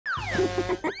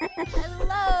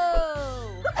Hello!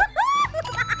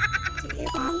 Do you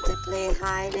want to play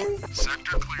hide and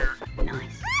Sector clear.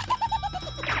 Nice.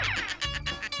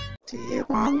 Do you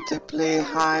want to play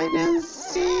hide and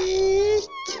seek?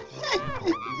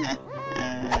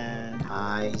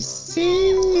 I see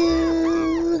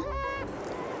you.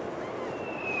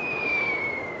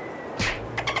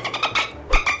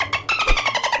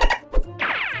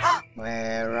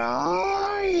 Where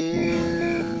are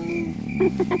you?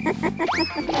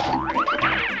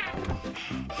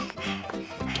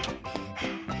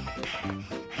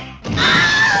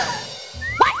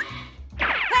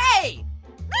 Hey!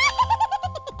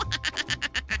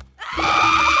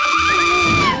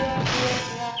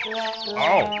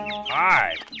 Oh,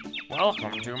 hi.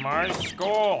 Welcome to my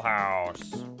schoolhouse.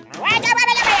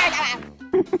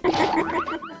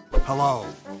 Hello.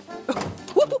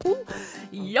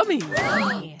 Yummy!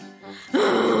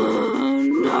 Oh,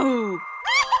 no!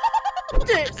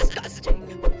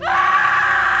 Disgusting!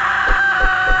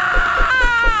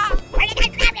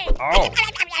 Oh,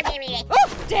 Oh,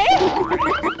 damn!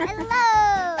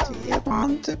 Do you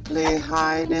want to play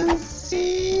hide and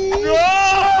seek? no!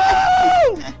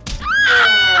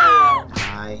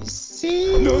 I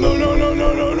see. No.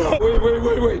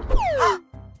 Wait.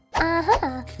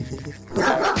 Uh-huh.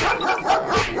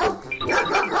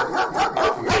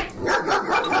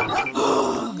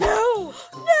 No!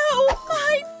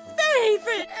 My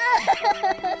favorite!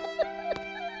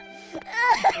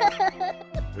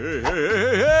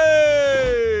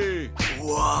 Hey!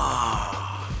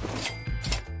 Wow.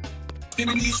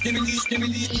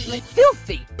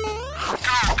 Filthy!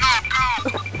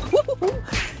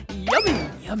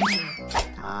 Yummy!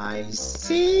 I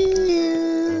see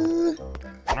you.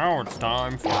 Now it's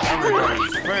time for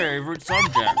everybody's favorite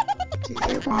subject. Do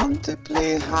you want to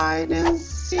play hide and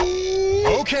seek?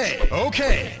 Okay.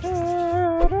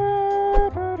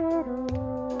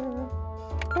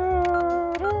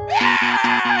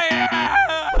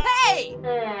 Hey!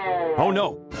 Oh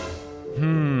no.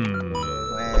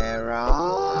 Where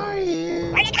are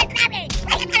you?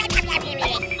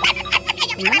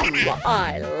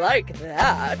 I like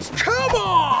that. Come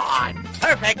on!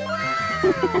 Perfect!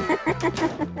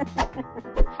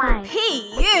 5, Hey,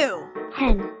 you!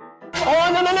 10.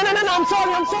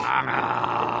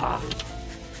 Ah.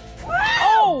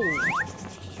 Oh!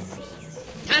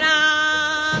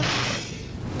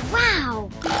 Wow!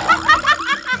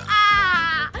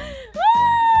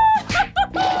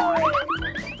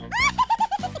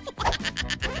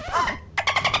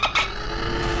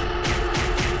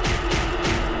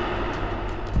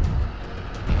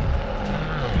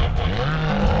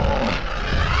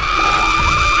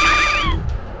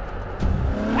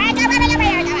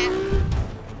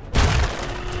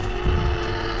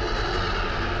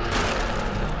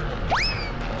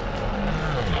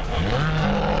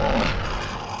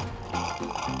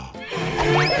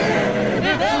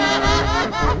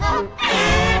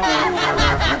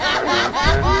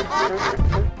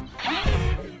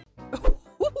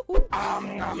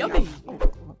 Yummy!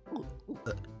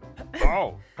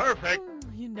 Oh, Perfect.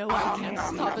 You know I can't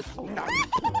stop it.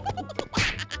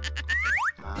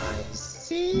 I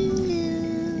see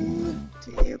you.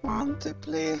 Do you want to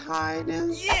play hide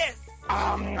and seek? Yes!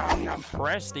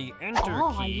 press the enter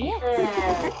Oh, key.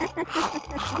 yes.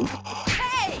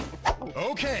 Hey!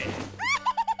 Okay.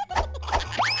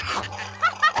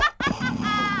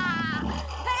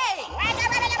 Hey!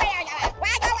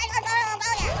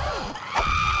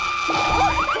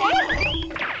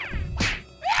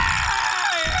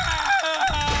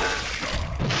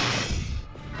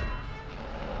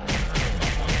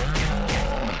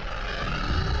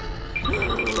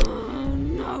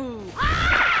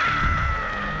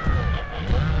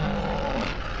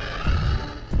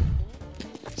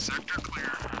 Sector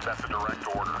clear. That's a direct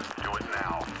order. Do it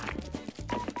now.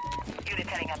 Unit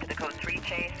heading up to the code 3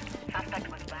 chase.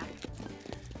 Suspect was left.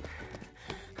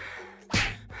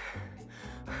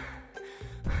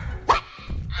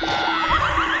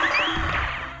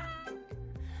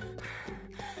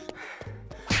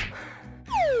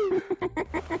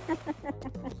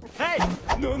 Hey!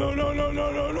 No.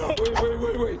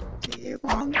 Wait. Do you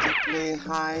want to play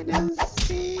hide and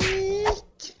seek?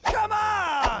 Come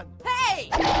on! Hey!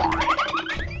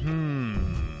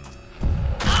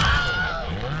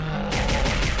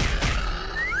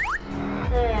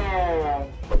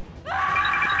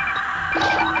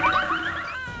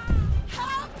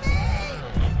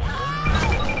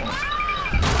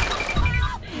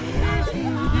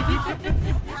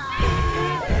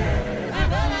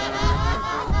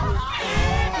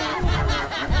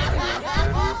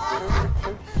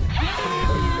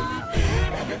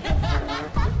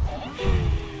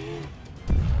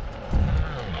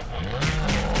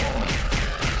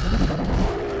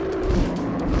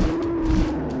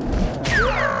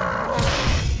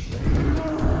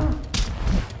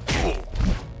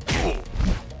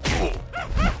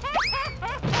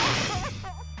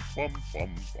 bum bum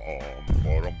bum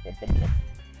bum bum bum bum.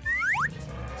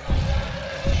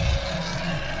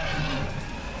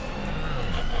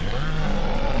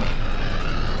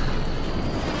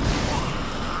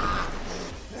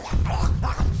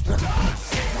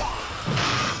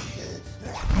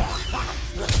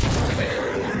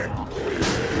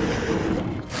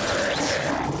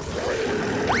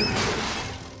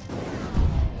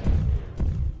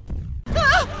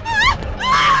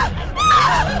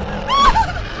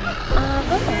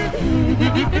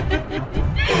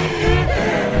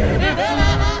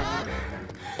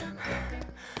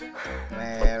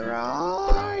 Where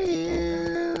are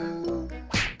you?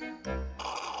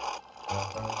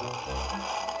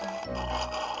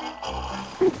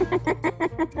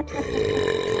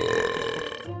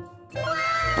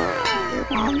 You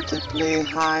want to play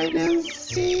hide and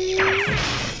seek?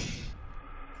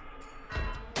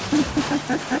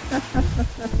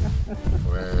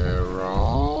 Where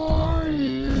are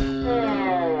you?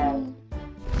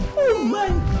 Oh my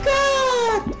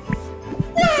god!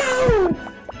 Wow!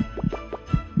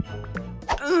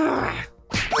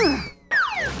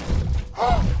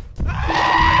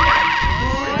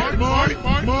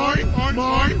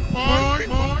 Mine.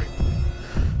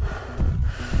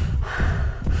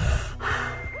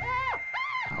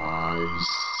 I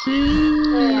see.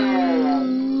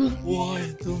 Why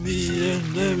to me and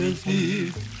never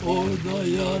see? Oh,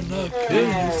 Diana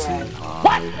Casey.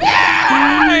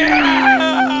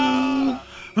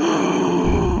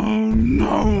 Oh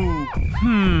no!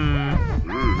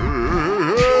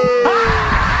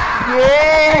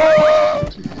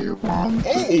 Do you want to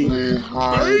play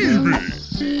hide and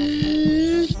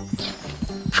seek?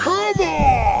 Come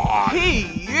on! Hey,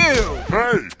 you!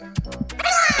 Hey!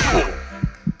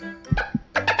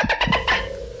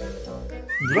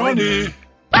 Granny!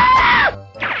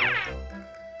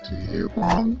 Do you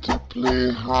want to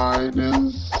play hide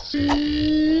and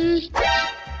seek?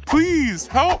 Please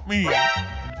help me!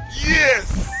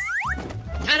 Yes!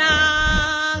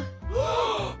 Ta-da!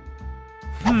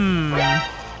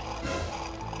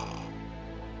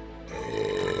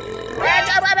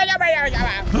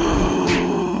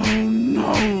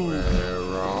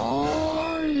 Where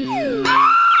are you?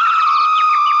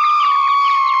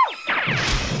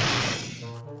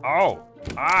 Oh,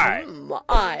 hi.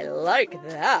 I like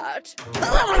that.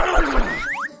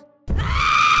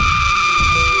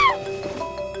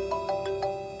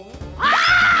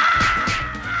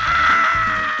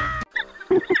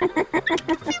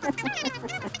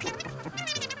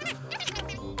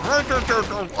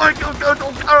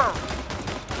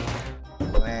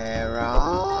 Where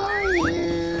are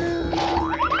you?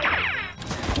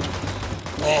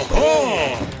 Aha!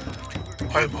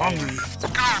 I'm hungry.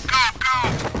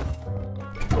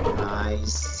 I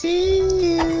see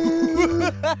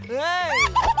you.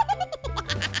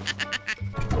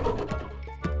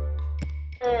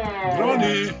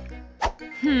 Granny!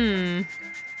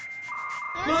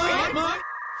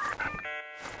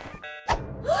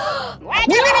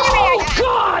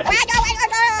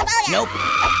 Nope.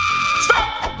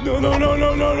 No!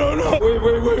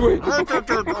 Wait!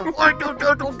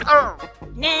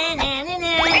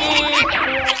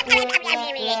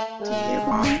 Do you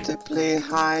want to play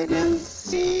hide and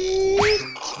seek?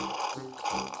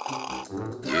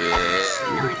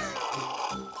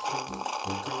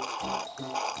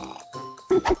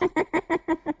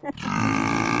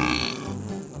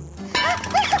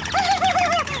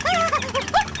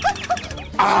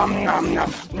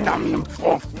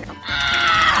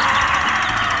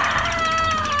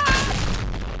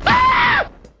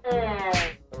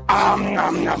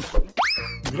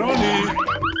 Granny!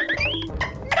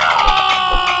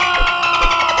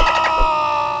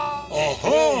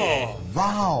 Aha!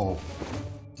 Wow!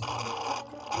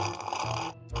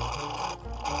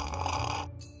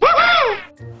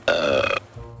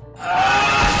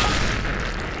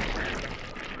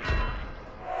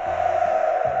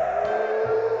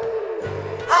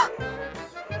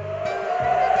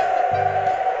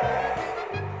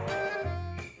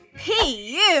 Hey,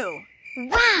 you!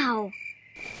 Wow!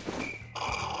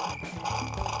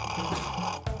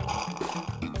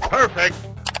 Perfect!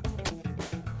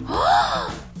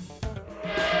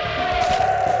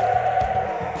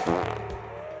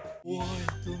 Why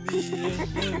to me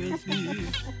and never see?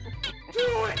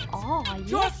 Oh,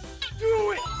 Just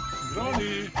do it!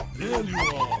 Granny, there you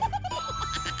are.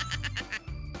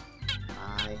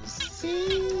 I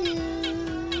see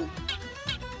you.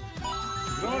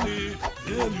 Granny,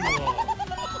 there you are.